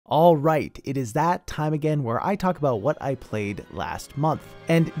Alright, it is that time again where I talk about what I played last month.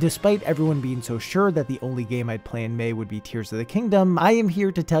 And despite everyone being so sure that the only game I'd play in May would be Tears of the Kingdom, I am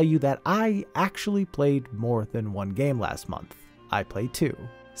here to tell you that I actually played more than one game last month. I played two.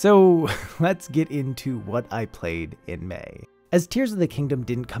 So let's get into what I played in May. As Tears of the Kingdom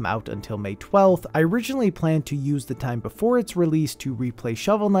didn't come out until May 12th, I originally planned to use the time before its release to replay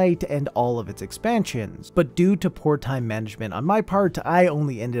Shovel Knight and all of its expansions, but due to poor time management on my part, I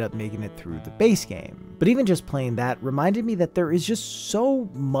only ended up making it through the base game. But even just playing that reminded me that there is just so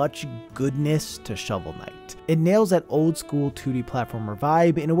much goodness to Shovel Knight. It nails that old school 2D platformer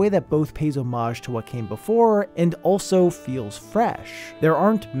vibe in a way that both pays homage to what came before and also feels fresh. There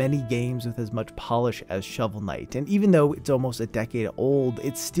aren't many games with as much polish as Shovel Knight, and even though it's almost a decade old,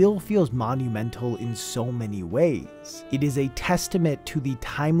 it still feels monumental in so many ways. It is a testament to the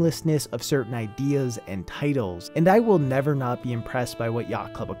timelessness of certain ideas and titles, and I will never not be impressed by what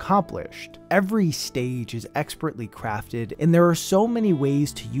Yacht Club accomplished. Every stage is expertly crafted, and there are so many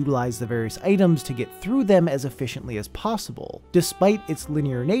ways to utilize the various items to get through them as efficiently as possible. Despite its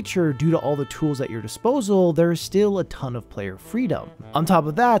linear nature, due to all the tools at your disposal, there is still a ton of player freedom. On top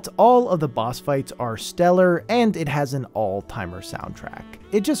of that, all of the boss fights are stellar, and it has an all-timer soundtrack.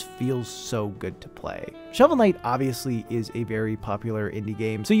 It just feels so good to play. Shovel Knight obviously is a very popular indie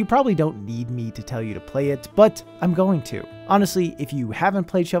game, so you probably don't need me to tell you to play it, but I'm going to. Honestly, if you haven't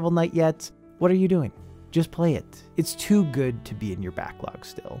played Shovel Knight yet, what are you doing? Just play it. It's too good to be in your backlog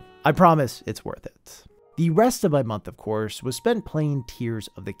still. I promise it's worth it. The rest of my month, of course, was spent playing Tears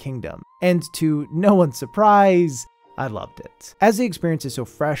of the Kingdom, and to no one's surprise, I loved it. As the experience is so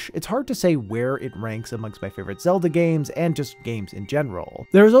fresh, it's hard to say where it ranks amongst my favorite Zelda games and just games in general.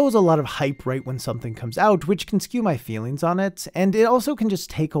 There's always a lot of hype right when something comes out, which can skew my feelings on it, and it also can just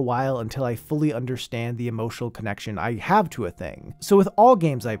take a while until I fully understand the emotional connection I have to a thing. So with all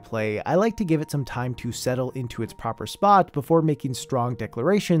games I play, I like to give it some time to settle into its proper spot before making strong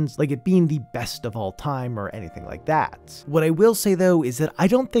declarations like it being the best of all time or anything like that. What I will say though is that I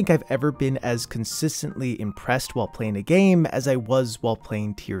don't think I've ever been as consistently impressed while playing a game as I was while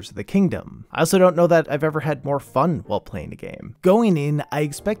playing Tears of the Kingdom. I also don't know that I've ever had more fun while playing a game. Going in, I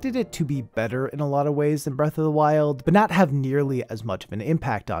expected it to be better in a lot of ways than Breath of the Wild, but not have nearly as much of an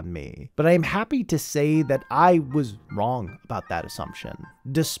impact on me. But I am happy to say that I was wrong about that assumption.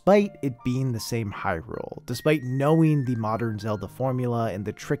 Despite it being the same Hyrule, despite knowing the modern Zelda formula and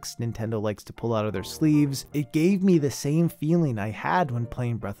the tricks Nintendo likes to pull out of their sleeves, it gave me the same feeling I had when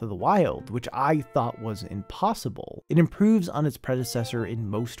playing Breath of the Wild, which I thought was impossible. It improves on its predecessor in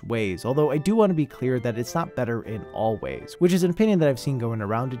most ways, although I do want to be clear that it's not better in all ways, which is an opinion that I've seen going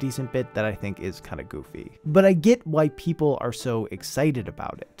around a decent bit that I think is kind of goofy. But I get why people are so excited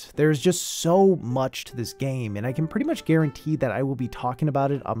about it. There's just so much to this game, and I can pretty much guarantee that I will be talking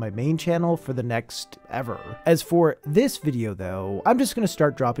about it on my main channel for the next ever. As for this video though, I'm just going to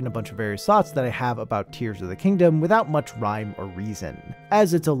start dropping a bunch of various thoughts that I have about Tears of the Kingdom without much rhyme or reason.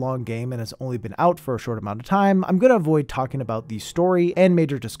 As it's a long game and has only been out for a short amount of time, I'm going to avoid talking about the story and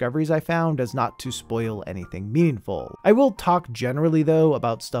major discoveries I found as not to spoil anything meaningful. I will talk generally though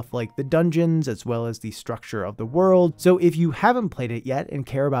about stuff like the dungeons as well as the structure of the world, so if you haven't played it yet and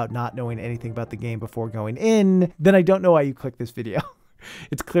care about not knowing anything about the game before going in, then I don't know why you clicked this video.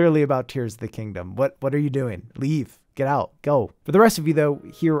 It's clearly about Tears of the Kingdom. What are you doing? Leave. Get out. Go. For the rest of you though,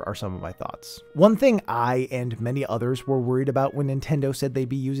 here are some of my thoughts. One thing I and many others were worried about when Nintendo said they'd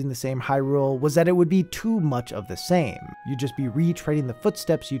be using the same Hyrule was that it would be too much of the same. You'd just be retreading the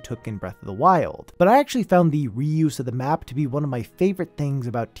footsteps you took in Breath of the Wild. But I actually found the reuse of the map to be one of my favorite things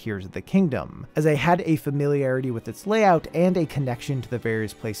about Tears of the Kingdom. As I had a familiarity with its layout and a connection to the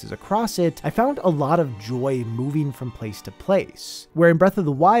various places across it, I found a lot of joy moving from place to place. Where in Breath of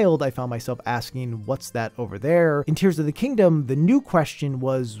the Wild, I found myself asking, what's that over there? In Tears of the Kingdom, the new question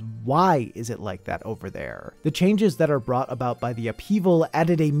was, why is it like that over there? The changes that are brought about by the upheaval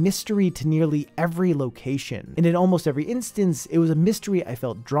added a mystery to nearly every location, and in almost every instance, it was a mystery I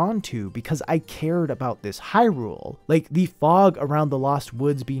felt drawn to because I cared about this Hyrule. Like, the fog around the Lost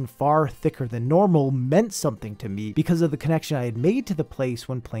Woods being far thicker than normal meant something to me because of the connection I had made to the place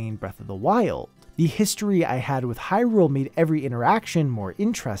when playing Breath of the Wild. The history I had with Hyrule made every interaction more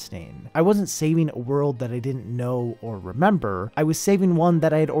interesting. I wasn't saving a world that I didn't know or remember, I was saving one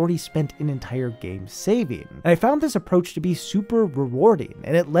that I had already spent an entire game saving. And I found this approach to be super rewarding,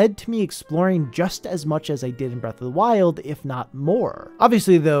 and it led to me exploring just as much as I did in Breath of the Wild, if not more.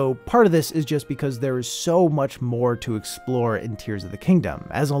 Obviously though, part of this is just because there is so much more to explore in Tears of the Kingdom,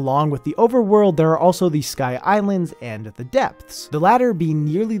 as along with the overworld there are also the Sky Islands and the Depths, the latter being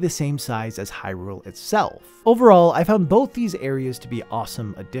nearly the same size as Hyrule Hyrule itself. Overall, I found both these areas to be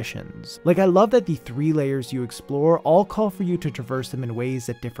awesome additions. Like, I love that the 3 layers you explore all call for you to traverse them in ways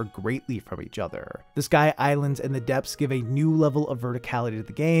that differ greatly from each other. The Sky Islands and the depths give a new level of verticality to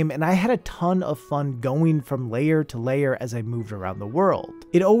the game, and I had a ton of fun going from layer to layer as I moved around the world.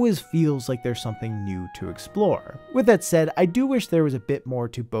 It always feels like there's something new to explore. With that said, I do wish there was a bit more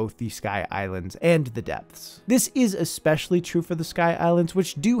to both the Sky Islands and the depths. This is especially true for the Sky Islands,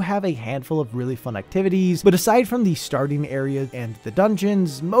 which do have a handful of really fun activities, but aside from the starting area and the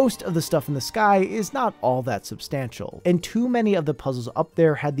dungeons, most of the stuff in the sky is not all that substantial, and too many of the puzzles up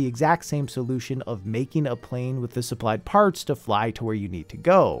there had the exact same solution of making a plane with the supplied parts to fly to where you need to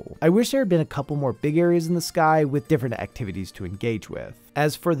go. I wish there had been a couple more big areas in the sky with different activities to engage with.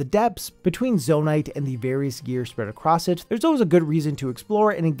 As for the depths, between Zonite and the various gear spread across it, there's always a good reason to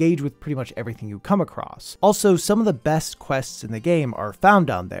explore and engage with pretty much everything you come across. Also, some of the best quests in the game are found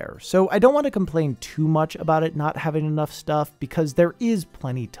down there, so I don't want to complain too much about it not having enough stuff because there is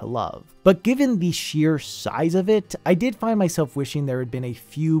plenty to love. But given the sheer size of it, I did find myself wishing there had been a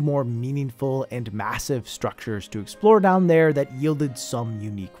few more meaningful and massive structures to explore down there that yielded some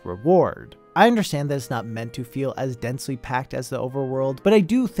unique reward. I understand that it's not meant to feel as densely packed as the overworld, but I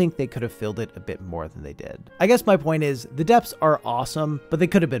do think they could have filled it a bit more than they did. I guess my point is, the depths are awesome, but they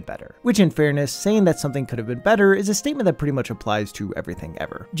could have been better. Which, in fairness, saying that something could have been better is a statement that pretty much applies to everything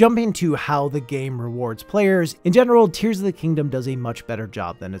ever. Jumping to how the game rewards players, in general, Tears of the Kingdom does a much better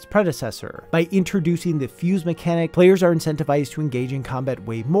job than its predecessor. By introducing the fuse mechanic, players are incentivized to engage in combat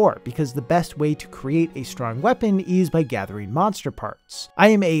way more, because the best way to create a strong weapon is by gathering monster parts. I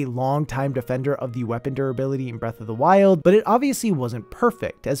am a long-time defender of the weapon durability in Breath of the Wild, but it obviously wasn't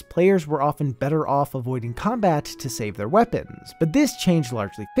perfect, as players were often better off avoiding combat to save their weapons. But this change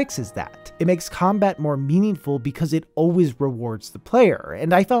largely fixes that. It makes combat more meaningful because it always rewards the player,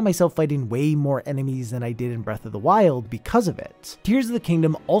 and I found myself fighting way more enemies than I did in Breath of the Wild because of it. Tears of the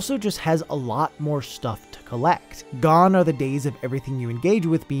Kingdom also just has a lot more stuff to collect. Gone are the days of everything you engage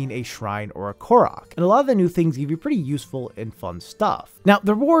with being a shrine or a Korok, and a lot of the new things give you pretty useful and fun stuff. Now,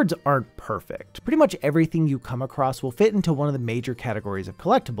 the rewards aren't perfect. Pretty much everything you come across will fit into one of the major categories of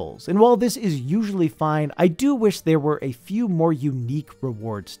collectibles, and while this is usually fine, I do wish there were a few more unique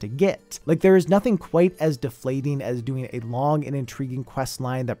rewards to get. Like, there is nothing quite as deflating as doing a long and intriguing quest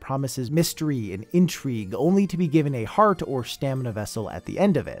line that promises mystery and intrigue, only to be given a heart or stamina vessel at the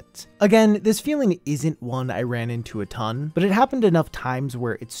end of it. Again, this feeling isn't one I ran into a ton, but it happened enough times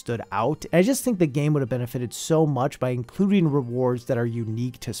where it stood out, and I just think the game would have benefited so much by including rewards that are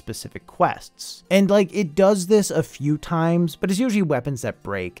unique to specific quests. And like, it does this a few times, but it's usually weapons that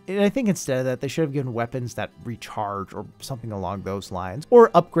break, and I think instead of that they should have given weapons that recharge or something along those lines, or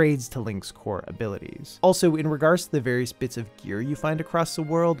upgrades to Link's core abilities. Also, in regards to the various bits of gear you find across the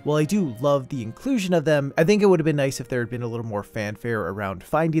world, while I do love the inclusion of them, I think it would have been nice if there had been a little more fanfare around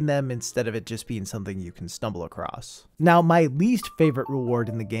finding them instead of it just being something you can stumble across. Now, my least favorite reward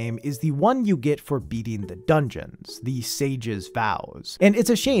in the game is the one you get for beating the dungeons, the Sage's Vows. And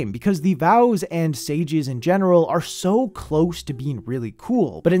it's a shame because the vows and sages in general are so close to being really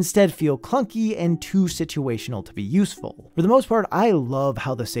cool, but instead feel clunky and too situational to be useful. For the most part, I love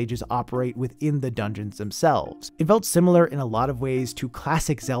how the sages operate within the dungeons themselves. It felt similar in a lot of ways to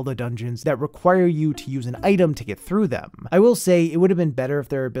classic Zelda dungeons that require you to use an item to get through them. I will say it would have been better if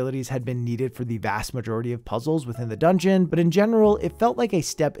their abilities had been needed for the vast majority of puzzles within the dungeon, but in general, it felt like a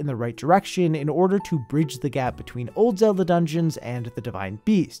step in the right direction in order to bridge the gap between old Zelda dungeons and the Divine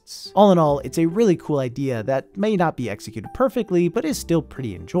Beasts. All in all, it's a really cool idea that may not be executed perfectly, but is still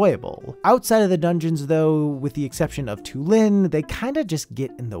pretty enjoyable. Outside of the dungeons though, with the exception of Tulin, they kinda just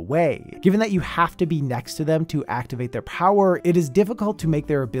get in the way. Given that you have to be next to them to activate their power, it is difficult to make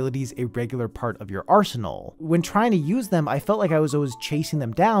their abilities a regular part of your arsenal. When trying to use them, I felt like I was always chasing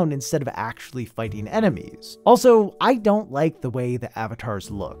them down instead of actually fighting enemies. Also, I don't like the way the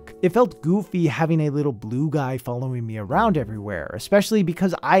avatars look. It felt goofy having a little blue guy following me around everywhere, especially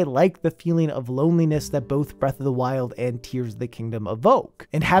because I like the feeling of loneliness that both Breath of the Wild and Tears of the Kingdom evoke,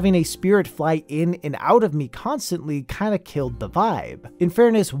 and having a spirit fly in and out of me constantly kinda killed the vibe. In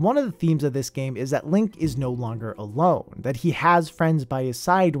fairness, one of the themes of this game is that Link is no longer alone, that he has friends by his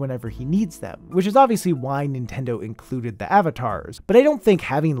side whenever he needs them, which is obviously why Nintendo included the avatars, but I don't think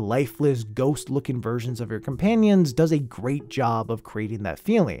having lifeless, ghost-looking versions versions of your companions does a great job of creating that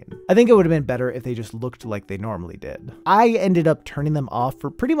feeling. I think it would have been better if they just looked like they normally did. I ended up turning them off for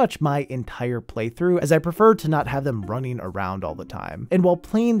pretty much my entire playthrough, as I preferred to not have them running around all the time. And while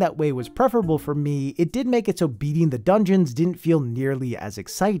playing that way was preferable for me, it did make it so beating the dungeons didn't feel nearly as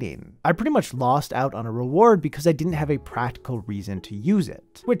exciting. I pretty much lost out on a reward because I didn't have a practical reason to use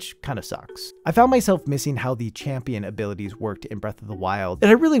it, which kinda sucks. I found myself missing how the champion abilities worked in Breath of the Wild, and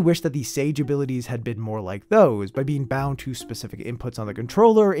I really wish that the sage abilities had been more like those, by being bound to specific inputs on the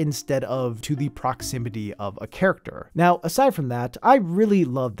controller instead of to the proximity of a character. Now, aside from that, I really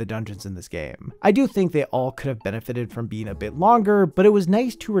love the dungeons in this game. I do think they all could have benefited from being a bit longer, but it was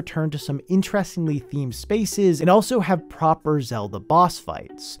nice to return to some interestingly themed spaces and also have proper Zelda boss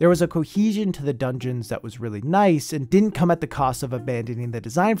fights. There was a cohesion to the dungeons that was really nice and didn't come at the cost of abandoning the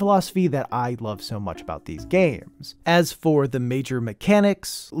design philosophy that I love so much about these games. As for the major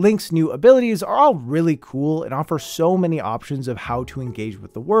mechanics, Link's new abilities are all really cool and offer so many options of how to engage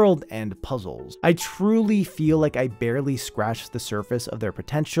with the world and puzzles. I truly feel like I barely scratched the surface of their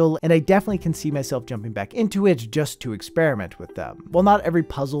potential, and I definitely can see myself jumping back into it just to experiment with them. While not every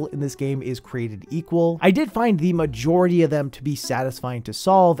puzzle in this game is created equal, I did find the majority of them to be satisfying to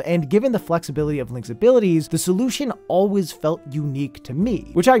solve, and given the flexibility of Link's abilities, the solution always felt unique to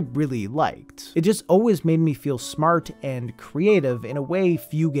me, which I really liked. It just always made me feel smart and creative in a way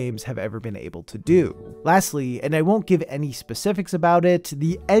few games have ever been able to do. Lastly, and I won't give any specifics about it,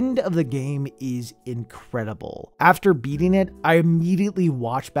 the end of the game is incredible. After beating it, I immediately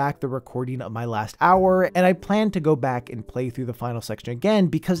watched back the recording of my last hour, and I plan to go back and play through the final section again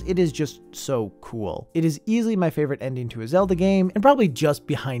because it is just so cool. It is easily my favorite ending to a Zelda game, and probably just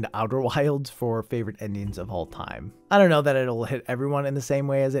behind Outer Wilds for favorite endings of all time. I don't know that it'll hit everyone in the same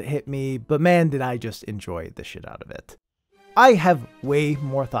way as it hit me, but man, did I just enjoy the shit out of it. I have way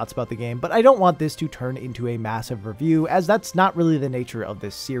more thoughts about the game, but I don't want this to turn into a massive review, as that's not really the nature of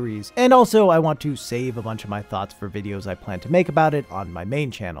this series. And also, I want to save a bunch of my thoughts for videos I plan to make about it on my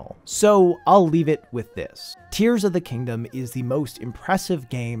main channel. So I'll leave it with this. Tears of the Kingdom is the most impressive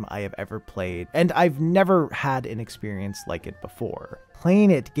game I have ever played, and I've never had an experience like it before.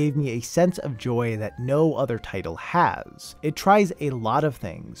 Playing it gave me a sense of joy that no other title has. It tries a lot of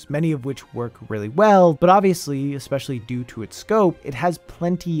things, many of which work really well, but obviously, especially due to its scope, it has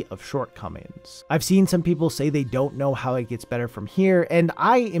plenty of shortcomings. I've seen some people say they don't know how it gets better from here, and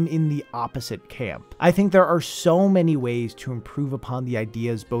I am in the opposite camp. I think there are so many ways to improve upon the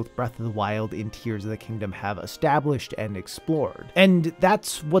ideas both Breath of the Wild and Tears of the Kingdom have established and explored. And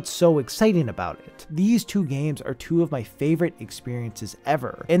that's what's so exciting about it. These two games are two of my favorite experiences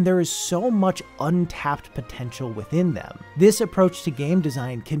ever, and there is so much untapped potential within them. This approach to game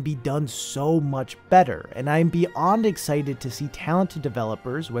design can be done so much better, and I'm beyond excited to see talented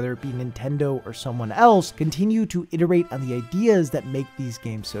developers, whether it be Nintendo or someone else, continue to iterate on the ideas that make these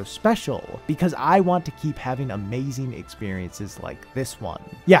games so special, because I want to keep having amazing experiences like this one.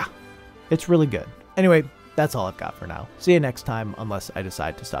 Yeah, it's really good. Anyway, that's all I've got for now. See you next time, unless I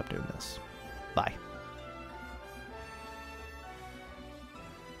decide to stop doing this. Bye.